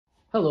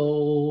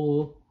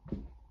Hello!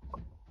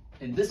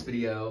 In this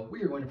video,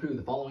 we are going to prove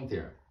the following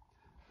theorem.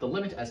 The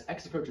limit as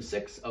x approaches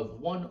 6 of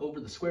 1 over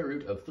the square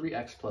root of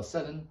 3x plus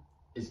 7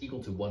 is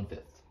equal to 1/5.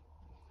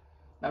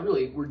 Now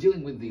really, we're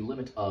dealing with the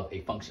limit of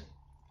a function.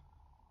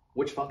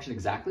 Which function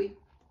exactly?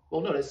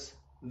 Well, notice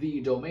the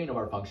domain of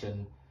our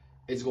function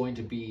is going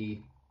to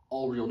be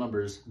all real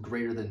numbers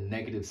greater than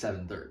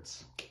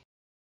 -7/3.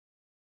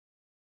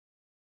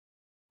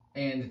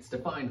 And it's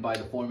defined by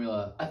the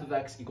formula f of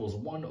x equals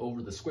 1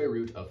 over the square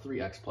root of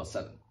 3x plus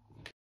 7.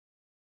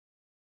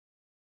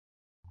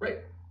 Right,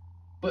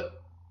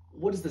 but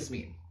what does this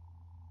mean?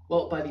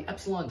 Well, by the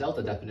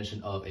epsilon-delta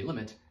definition of a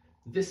limit,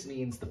 this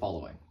means the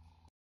following.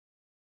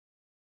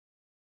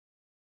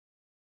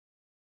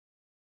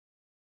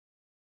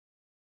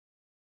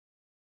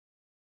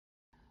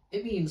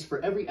 It means for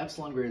every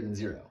epsilon greater than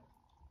 0,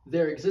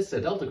 there exists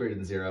a delta greater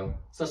than 0,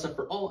 such that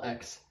for all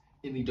x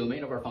in the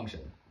domain of our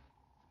function,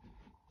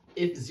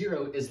 if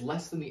 0 is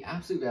less than the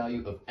absolute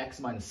value of x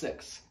minus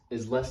 6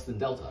 is less than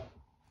delta,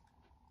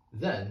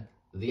 then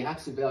the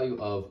absolute value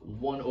of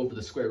 1 over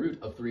the square root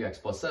of 3x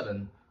plus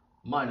 7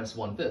 minus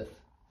 1/5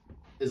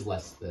 is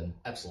less than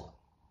epsilon.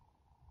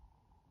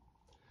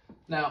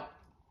 Now,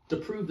 to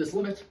prove this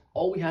limit,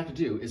 all we have to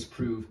do is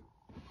prove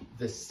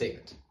this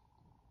statement.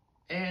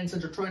 And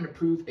since we're trying to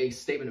prove a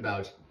statement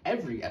about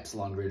every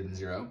epsilon greater than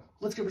 0,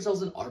 let's give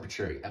ourselves an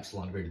arbitrary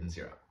epsilon greater than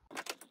 0.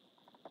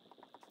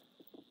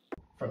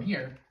 From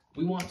here,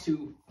 we want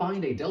to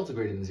find a delta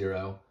greater than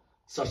 0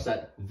 such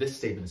that this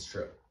statement is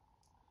true.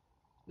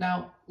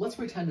 Now, let's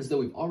pretend as though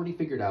we've already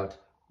figured out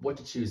what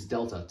to choose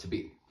delta to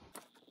be.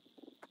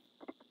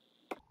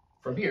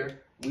 From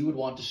here, we would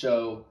want to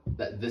show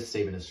that this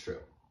statement is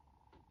true.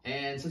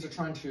 And since we're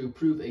trying to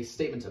prove a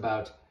statement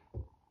about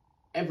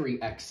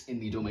every x in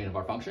the domain of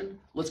our function,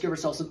 let's give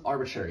ourselves an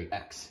arbitrary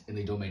x in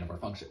the domain of our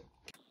function.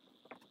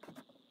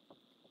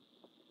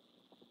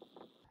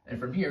 And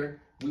from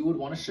here, we would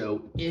want to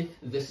show if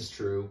this is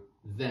true,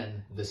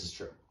 then this is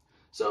true.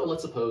 So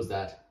let's suppose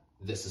that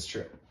this is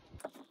true.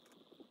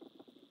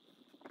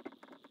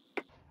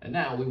 And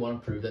now we want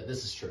to prove that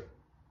this is true.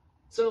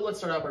 So let's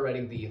start out by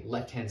writing the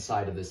left-hand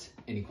side of this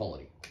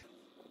inequality.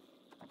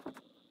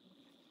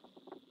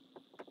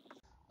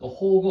 The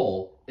whole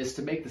goal is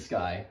to make this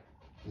guy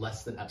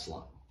less than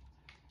epsilon.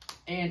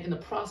 And in the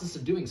process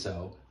of doing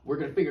so, we're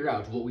going to figure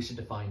out what we should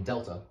define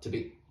delta to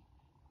be.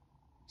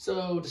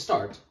 So to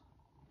start,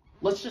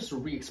 let's just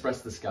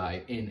re-express this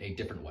guy in a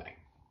different way.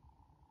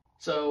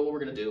 So what we're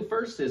going to do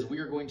first is we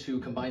are going to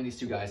combine these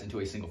two guys into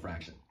a single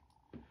fraction.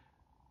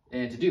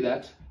 And to do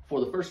that,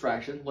 for the first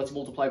fraction, let's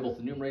multiply both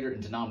the numerator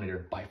and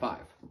denominator by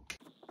 5.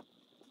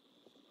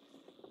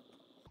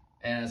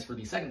 As for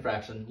the second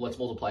fraction, let's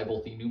multiply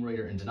both the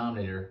numerator and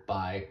denominator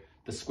by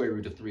the square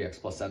root of 3x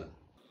plus 7.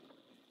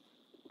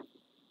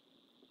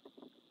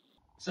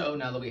 So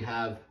now that we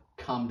have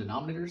common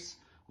denominators,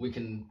 we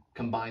can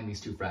combine these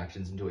two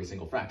fractions into a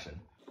single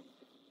fraction.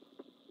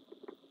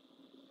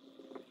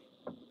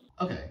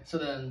 Okay, so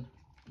then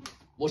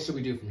what should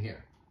we do from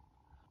here?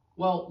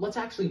 Well, let's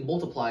actually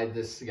multiply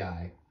this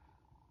guy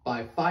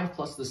by 5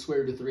 plus the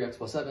square root of 3x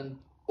plus 7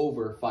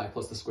 over 5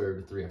 plus the square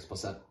root of 3x plus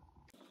 7.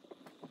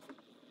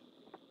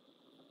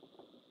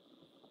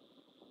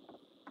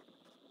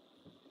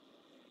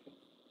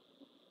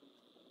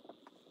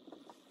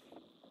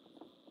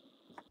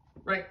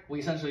 Right, we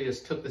essentially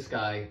just took this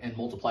guy and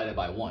multiplied it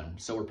by 1,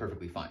 so we're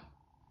perfectly fine.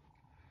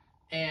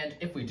 And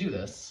if we do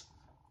this,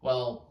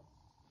 well,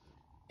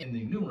 in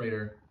the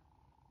numerator,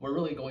 we're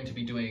really going to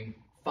be doing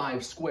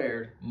 5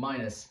 squared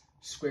minus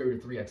square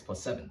root of 3x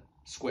plus 7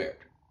 squared.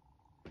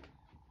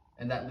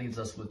 And that leaves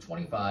us with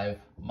 25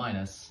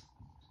 minus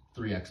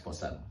 3x plus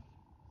 7.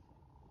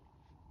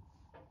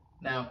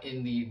 Now,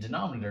 in the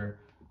denominator,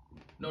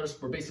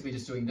 notice we're basically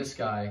just doing this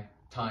guy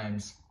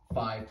times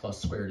 5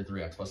 plus square root of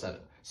 3x plus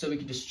 7. So we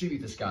can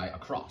distribute this guy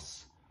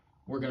across.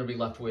 We're going to be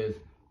left with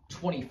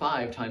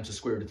 25 times the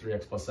square root of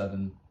 3x plus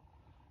 7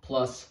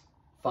 plus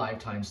 5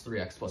 times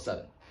 3x plus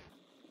 7.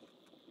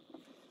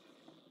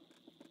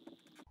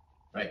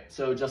 Right,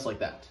 so just like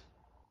that.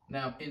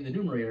 Now, in the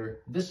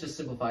numerator, this just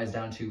simplifies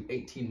down to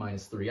 18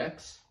 minus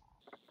 3x.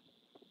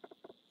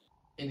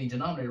 In the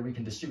denominator, we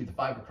can distribute the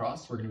 5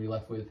 across. We're going to be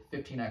left with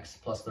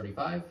 15x plus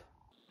 35.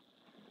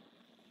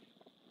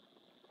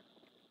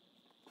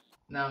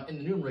 Now, in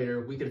the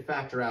numerator, we could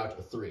factor out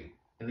a 3,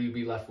 and we'd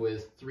be left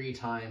with 3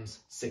 times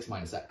 6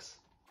 minus x.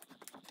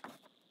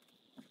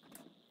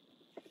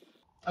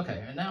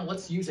 Okay, and now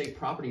let's use a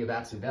property of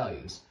absolute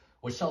values,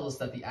 which tells us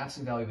that the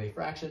absolute value of a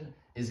fraction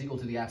is equal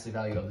to the absolute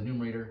value of the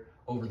numerator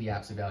over the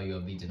absolute value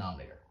of the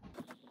denominator.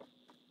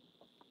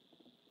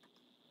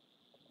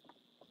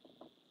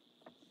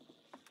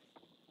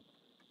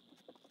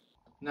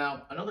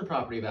 Now, another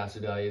property of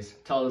absolute values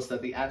tells us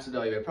that the absolute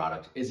value of a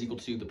product is equal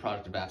to the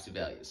product of absolute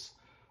values.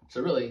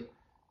 So really,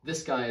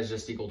 this guy is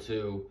just equal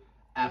to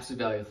absolute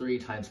value of 3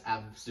 times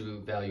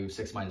absolute value of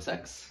 6 minus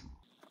x.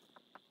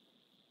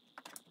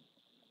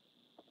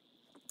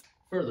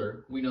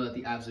 Further, we know that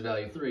the absolute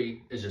value of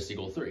 3 is just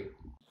equal to 3.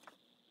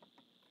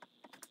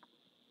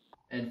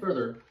 And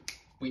further,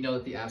 we know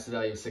that the absolute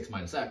value of 6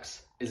 minus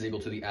x is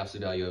equal to the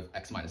absolute value of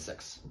x minus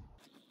 6.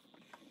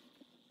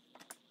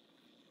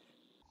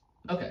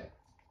 Okay,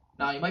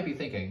 now you might be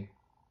thinking,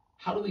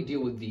 how do we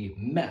deal with the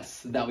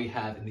mess that we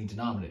have in the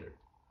denominator?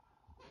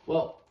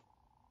 Well,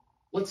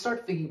 let's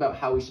start thinking about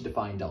how we should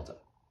define delta.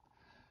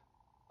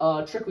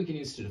 A trick we can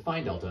use to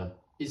define delta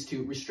is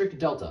to restrict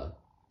delta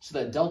so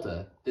that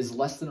delta is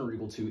less than or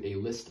equal to a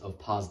list of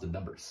positive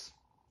numbers.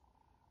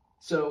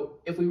 So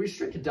if we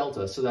restrict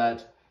delta so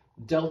that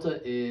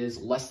delta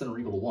is less than or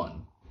equal to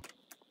 1,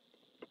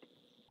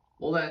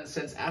 well then,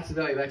 since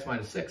absolute value of x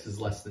minus 6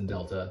 is less than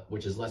delta,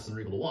 which is less than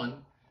or equal to 1,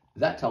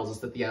 that tells us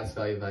that the absolute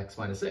value of x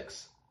minus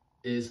 6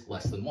 is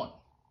less than 1.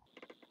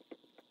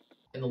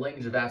 In the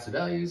language of absolute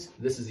values,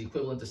 this is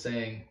equivalent to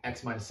saying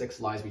x minus 6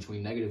 lies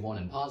between -1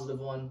 and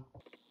 +1.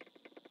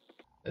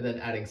 And then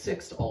adding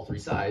 6 to all three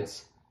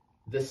sides,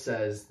 this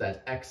says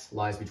that x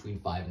lies between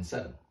 5 and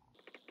 7.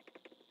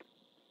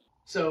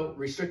 So,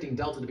 restricting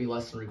delta to be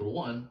less than or equal to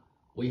 1,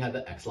 we have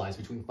that x lies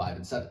between 5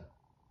 and 7.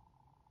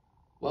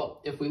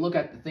 Well, if we look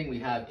at the thing we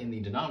have in the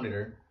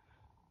denominator,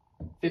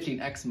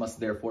 15x must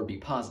therefore be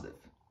positive.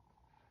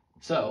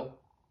 So,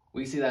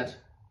 we see that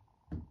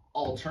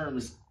all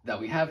terms that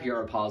we have here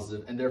are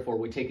positive, and therefore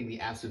we're taking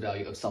the absolute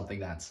value of something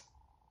that's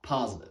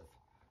positive.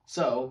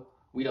 So,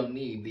 we don't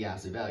need the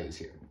absolute values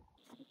here.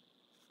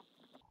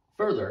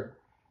 Further,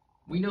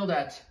 we know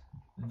that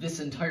this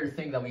entire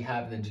thing that we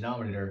have in the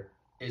denominator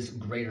is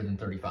greater than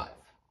 35.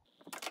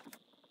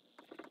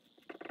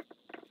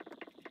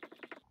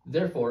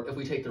 Therefore, if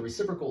we take the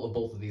reciprocal of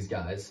both of these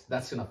guys,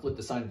 that's going to flip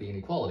the sign of the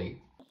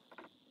inequality.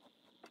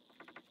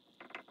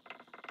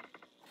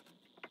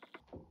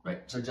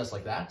 Right, so just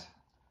like that.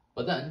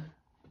 But then,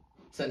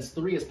 since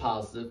 3 is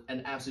positive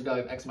and absolute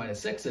value of x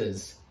minus 6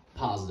 is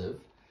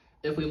positive,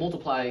 if we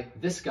multiply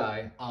this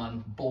guy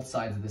on both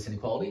sides of this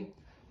inequality,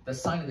 the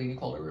sign of the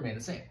inequality will remain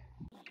the same.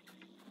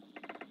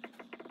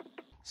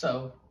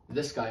 So,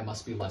 this guy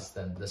must be less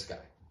than this guy.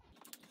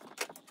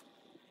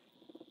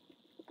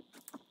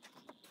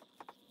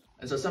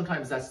 And so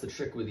sometimes that's the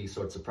trick with these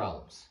sorts of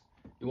problems.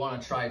 You want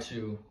to try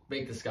to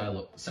make this guy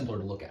look simpler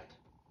to look at.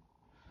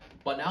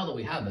 But now that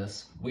we have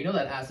this, we know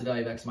that absolute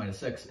value of x minus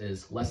 6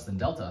 is less than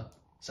delta,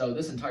 so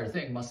this entire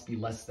thing must be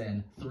less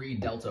than 3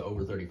 delta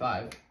over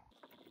 35.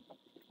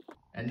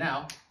 And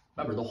now,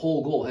 remember, the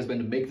whole goal has been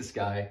to make this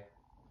guy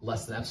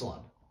less than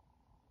epsilon.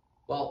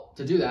 Well,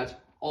 to do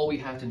that, all we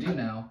have to do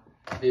now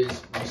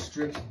is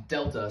restrict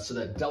delta so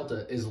that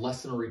delta is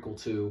less than or equal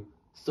to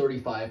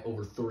 35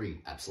 over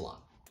 3 epsilon.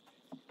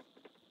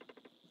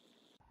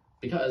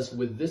 Because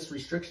with this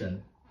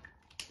restriction,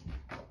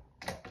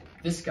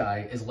 this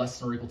guy is less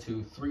than or equal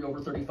to 3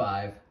 over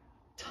 35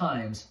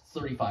 times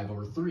 35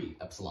 over 3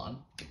 epsilon,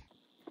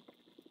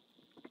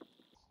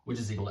 which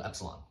is equal to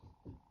epsilon.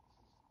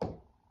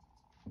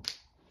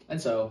 And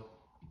so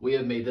we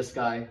have made this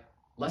guy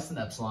less than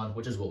epsilon,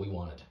 which is what we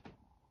wanted.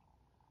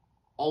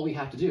 All we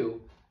have to do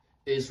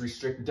is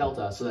restrict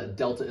delta so that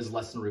delta is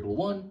less than or equal to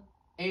 1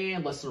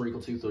 and less than or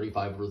equal to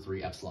 35 over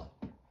 3 epsilon.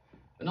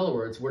 In other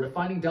words, we're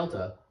defining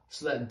delta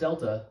so that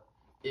delta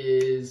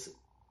is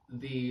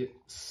the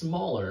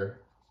smaller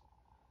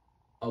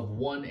of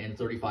 1 and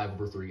 35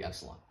 over 3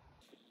 epsilon.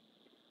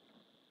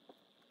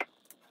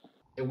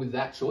 And with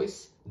that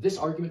choice, this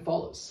argument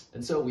follows.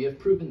 And so we have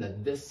proven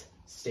that this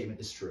statement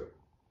is true,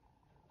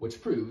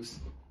 which proves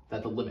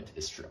that the limit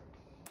is true.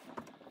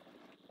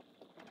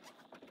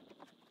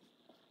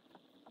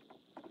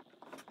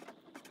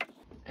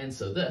 And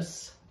so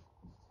this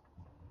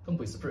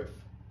completes the proof.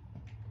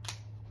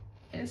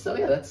 And so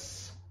yeah,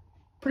 that's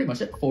pretty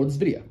much it for this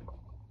video.